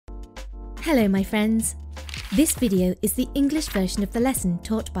Hello my friends! This video is the English version of the lesson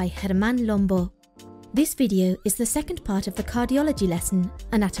taught by GERMÁN LOMBÓ. This video is the second part of the cardiology lesson,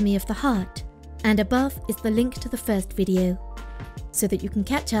 Anatomy of the Heart, and above is the link to the first video, so that you can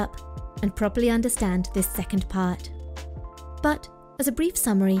catch up and properly understand this second part. But, as a brief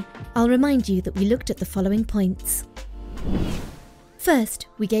summary, I'll remind you that we looked at the following points. First,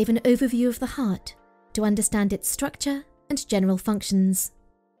 we gave an overview of the heart to understand its structure and general functions.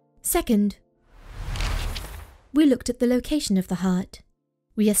 Second, we looked at the location of the heart.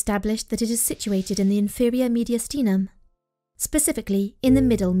 We established that it is situated in the inferior mediastinum, specifically in the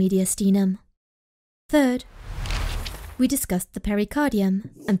middle mediastinum. Third, we discussed the pericardium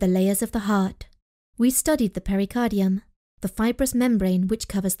and the layers of the heart. We studied the pericardium, the fibrous membrane which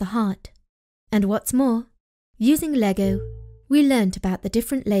covers the heart. And what's more, using Lego, we learnt about the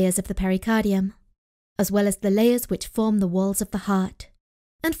different layers of the pericardium, as well as the layers which form the walls of the heart.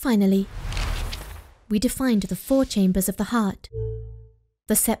 And finally, we defined the four chambers of the heart,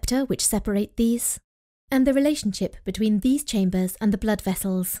 the septa which separate these, and the relationship between these chambers and the blood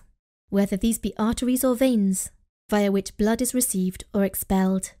vessels, whether these be arteries or veins, via which blood is received or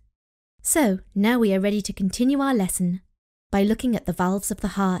expelled. So, now we are ready to continue our lesson by looking at the valves of the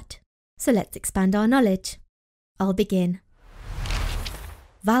heart. So let's expand our knowledge. I'll begin.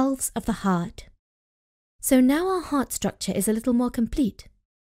 Valves of the heart. So now our heart structure is a little more complete.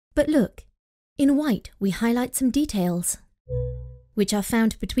 But look, in white we highlight some details, which are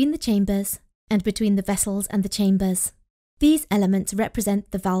found between the chambers and between the vessels and the chambers. These elements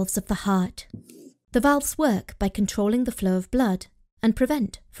represent the valves of the heart. The valves work by controlling the flow of blood and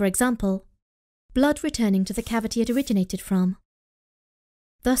prevent, for example, blood returning to the cavity it originated from,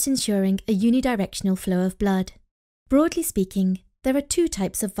 thus ensuring a unidirectional flow of blood. Broadly speaking, there are two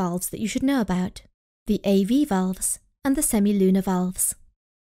types of valves that you should know about: the AV valves and the semilunar valves.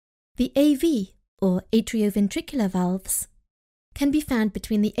 The AV, or atrioventricular valves, can be found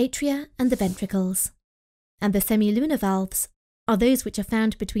between the atria and the ventricles, and the semilunar valves are those which are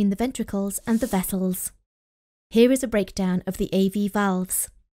found between the ventricles and the vessels. Here is a breakdown of the AV valves.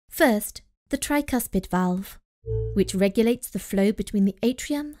 First, the tricuspid valve, which regulates the flow between the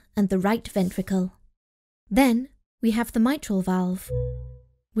atrium and the right ventricle. Then, we have the mitral valve,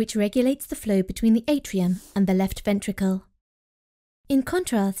 which regulates the flow between the atrium and the left ventricle. In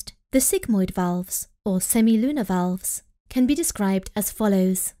contrast, the sigmoid valves, or semilunar valves, can be described as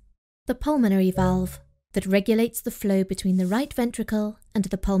follows: the pulmonary valve, that regulates the flow between the right ventricle and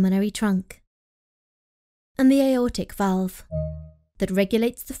the pulmonary trunk, and the aortic valve, that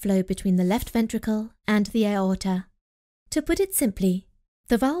regulates the flow between the left ventricle and the aorta. To put it simply,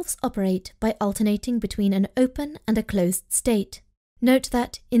 the valves operate by alternating between an open and a closed state. Note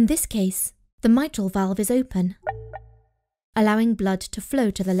that, in this case, the mitral valve is open, allowing blood to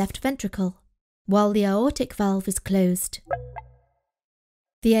flow to the left ventricle, while the aortic valve is closed.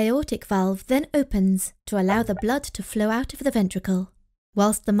 The aortic valve then opens to allow the blood to flow out of the ventricle,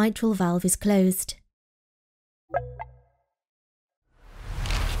 whilst the mitral valve is closed.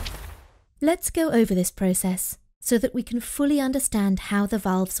 Let's go over this process so that we can fully understand how the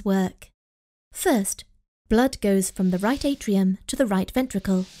valves work. First, blood goes from the right atrium to the right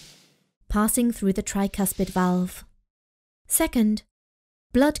ventricle, passing through the tricuspid valve. Second,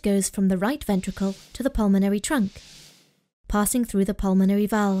 blood goes from the right ventricle to the pulmonary trunk, passing through the pulmonary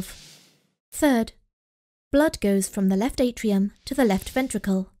valve. Third, blood goes from the left atrium to the left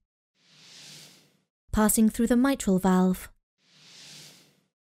ventricle, passing through the mitral valve.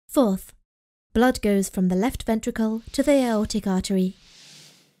 Fourth, blood goes from the left ventricle to the aortic artery,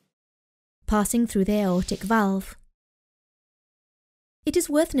 passing through the aortic valve. It is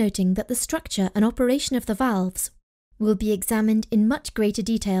worth noting that the structure and operation of the valves will be examined in much greater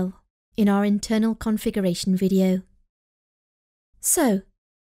detail in our internal configuration video. So,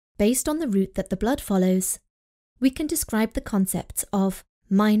 based on the route that the blood follows, we can describe the concepts of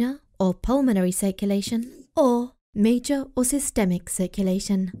minor or pulmonary circulation or major or systemic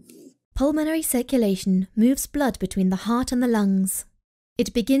circulation. Pulmonary circulation moves blood between the heart and the lungs.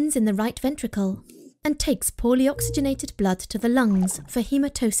 It begins in the right ventricle and takes poorly oxygenated blood to the lungs for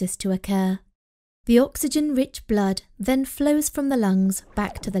hematosis to occur. The oxygen-rich blood then flows from the lungs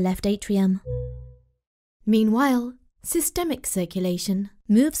back to the left atrium. Meanwhile, systemic circulation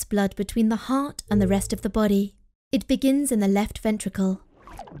moves blood between the heart and the rest of the body. It begins in the left ventricle,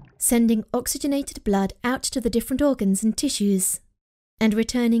 sending oxygenated blood out to the different organs and tissues, and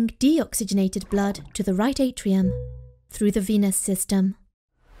returning deoxygenated blood to the right atrium through the venous system.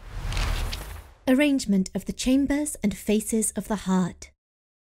 Arrangement of the chambers and faces of the heart.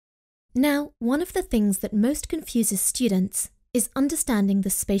 Now, one of the things that most confuses students is understanding the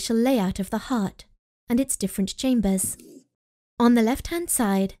spatial layout of the heart and its different chambers. On the left-hand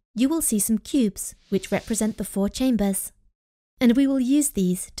side, you will see some cubes which represent the 4 chambers, and we will use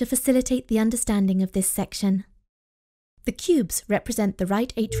these to facilitate the understanding of this section. The cubes represent the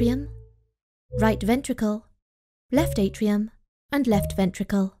right atrium, right ventricle, left atrium, and left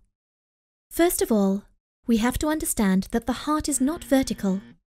ventricle. First of all, we have to understand that the heart is not vertical.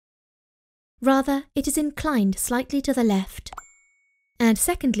 Rather, it is inclined slightly to the left. And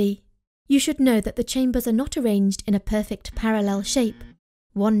secondly, you should know that the chambers are not arranged in a perfect parallel shape,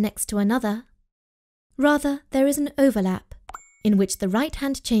 one next to another. Rather, there is an overlap, in which the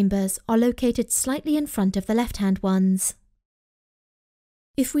right-hand chambers are located slightly in front of the left-hand ones.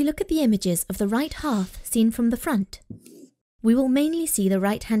 If we look at the images of the right half seen from the front, we will mainly see the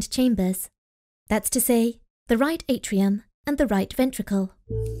right-hand chambers, that's to say, the right atrium and the right ventricle.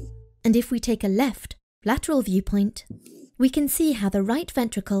 And if we take a left, lateral viewpoint, we can see how the right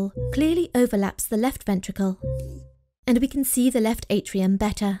ventricle clearly overlaps the left ventricle, and we can see the left atrium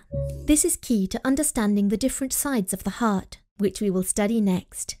better. This is key to understanding the different sides of the heart, which we will study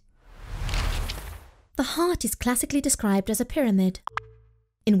next. The heart is classically described as a pyramid,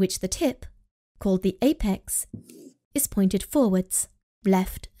 in which the tip, called the apex, is pointed forwards,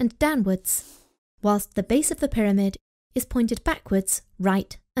 left and downwards, whilst the base of the pyramid is pointed backwards,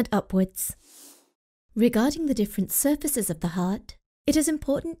 right and upwards. Regarding the different surfaces of the heart, it is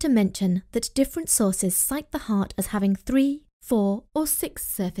important to mention that different sources cite the heart as having 3, 4 or 6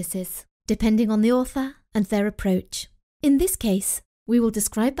 surfaces, depending on the author and their approach. In this case, we will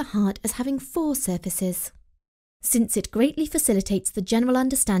describe the heart as having 4 surfaces, since it greatly facilitates the general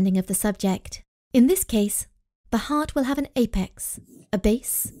understanding of the subject. In this case, the heart will have an apex, a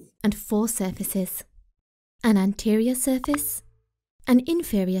base, and 4 surfaces: an anterior surface, an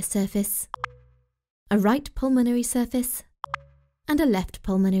inferior surface, a right pulmonary surface, and a left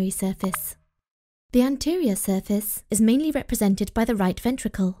pulmonary surface. The anterior surface is mainly represented by the right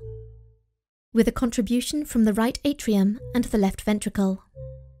ventricle, with a contribution from the right atrium and the left ventricle.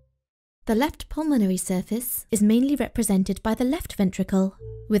 The left pulmonary surface is mainly represented by the left ventricle,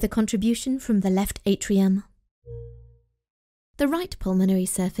 with a contribution from the left atrium. The right pulmonary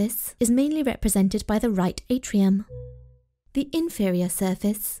surface is mainly represented by the right atrium. The inferior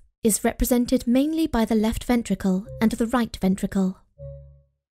surface is represented mainly by the left ventricle and the right ventricle.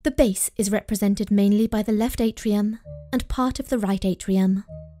 The base is represented mainly by the left atrium and part of the right atrium.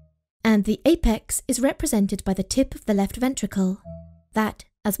 And the apex is represented by the tip of the left ventricle, that,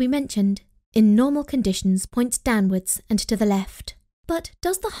 as we mentioned, in normal conditions points downwards and to the left. But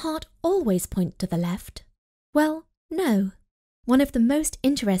does the heart always point to the left? Well, no. One of the most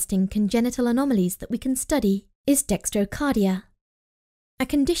interesting congenital anomalies that we can study is dextrocardia, a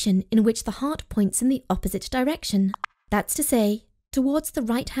condition in which the heart points in the opposite direction, that's to say, towards the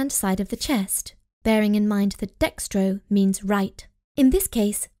right-hand side of the chest, bearing in mind that dextro means right. In this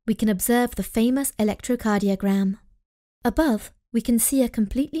case, we can observe the famous electrocardiogram. Above, we can see a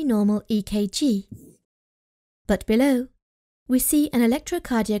completely normal EKG, but below, we see an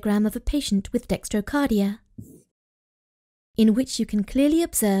electrocardiogram of a patient with dextrocardia, in which you can clearly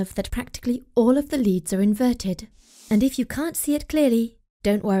observe that practically all of the leads are inverted. And if you can't see it clearly,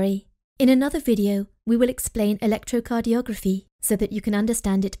 don't worry. In another video, we will explain electrocardiography so that you can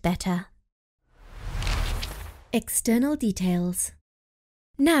understand it better. External details.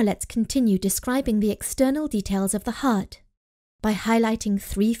 Now let's continue describing the external details of the heart by highlighting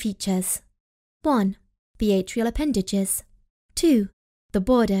 3 features. 1. The atrial appendages. 2. The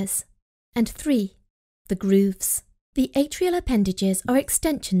borders. And 3. The grooves. The atrial appendages are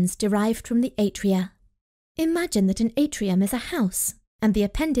extensions derived from the atria. Imagine that an atrium is a house, and the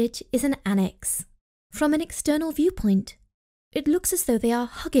appendage is an annex. From an external viewpoint, it looks as though they are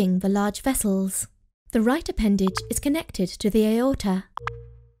hugging the large vessels. The right appendage is connected to the aorta,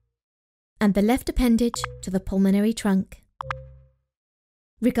 and the left appendage to the pulmonary trunk.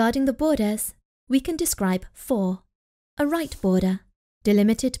 Regarding the borders, we can describe 4. A right border,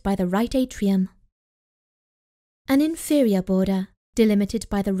 delimited by the right atrium. An inferior border, delimited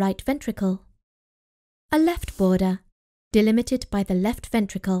by the right ventricle. A left border, delimited by the left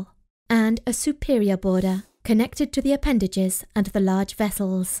ventricle. And a superior border, connected to the appendages and the large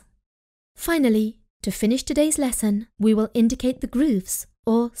vessels. Finally, to finish today's lesson, we will indicate the grooves,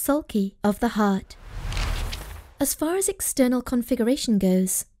 or sulci, of the heart. As far as external configuration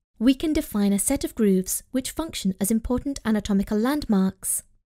goes, we can define a set of grooves which function as important anatomical landmarks,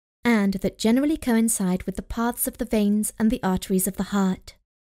 and that generally coincide with the paths of the veins and the arteries of the heart.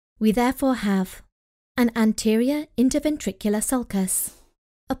 We therefore have an anterior interventricular sulcus,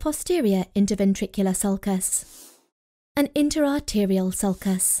 a posterior interventricular sulcus, an interarterial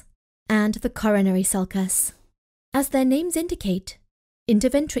sulcus, and the coronary sulcus. As their names indicate,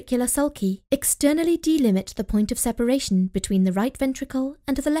 interventricular sulci externally delimit the point of separation between the right ventricle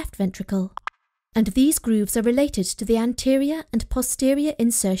and the left ventricle, and these grooves are related to the anterior and posterior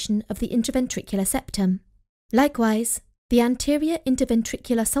insertion of the interventricular septum. Likewise, the anterior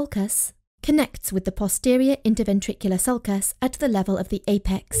interventricular sulcus connects with the posterior interventricular sulcus at the level of the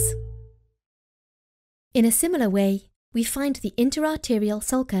apex. In a similar way, we find the interarterial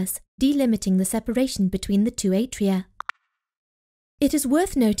sulcus delimiting the separation between the two atria. It is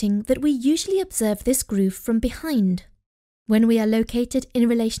worth noting that we usually observe this groove from behind, when we are located in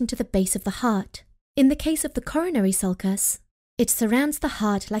relation to the base of the heart. In the case of the coronary sulcus, it surrounds the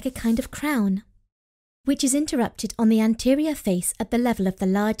heart like a kind of crown, which is interrupted on the anterior face at the level of the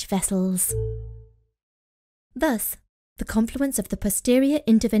large vessels. Thus, the confluence of the posterior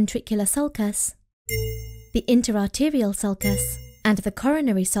interventricular sulcus, the interarterial sulcus, and the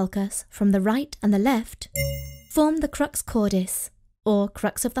coronary sulcus from the right and the left form the crux cordis, or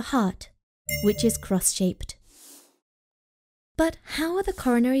crux of the heart, which is cross-shaped. But how are the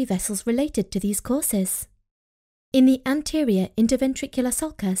coronary vessels related to these courses? In the anterior interventricular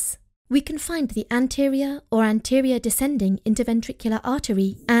sulcus, we can find the anterior or anterior descending interventricular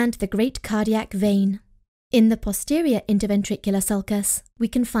artery and the great cardiac vein. In the posterior interventricular sulcus, we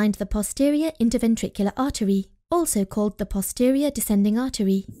can find the posterior interventricular artery, also called the posterior descending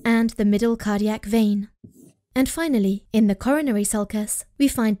artery, and the middle cardiac vein. And finally, in the coronary sulcus, we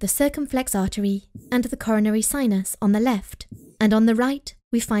find the circumflex artery and the coronary sinus on the left, and on the right,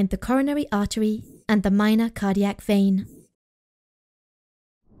 we find the coronary artery and the minor cardiac vein.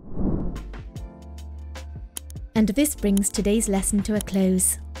 And this brings today's lesson to a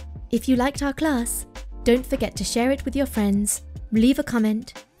close. If you liked our class, don't forget to share it with your friends, leave a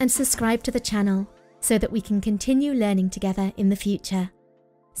comment, and subscribe to the channel so that we can continue learning together in the future.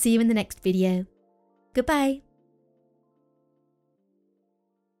 See you in the next video. Goodbye!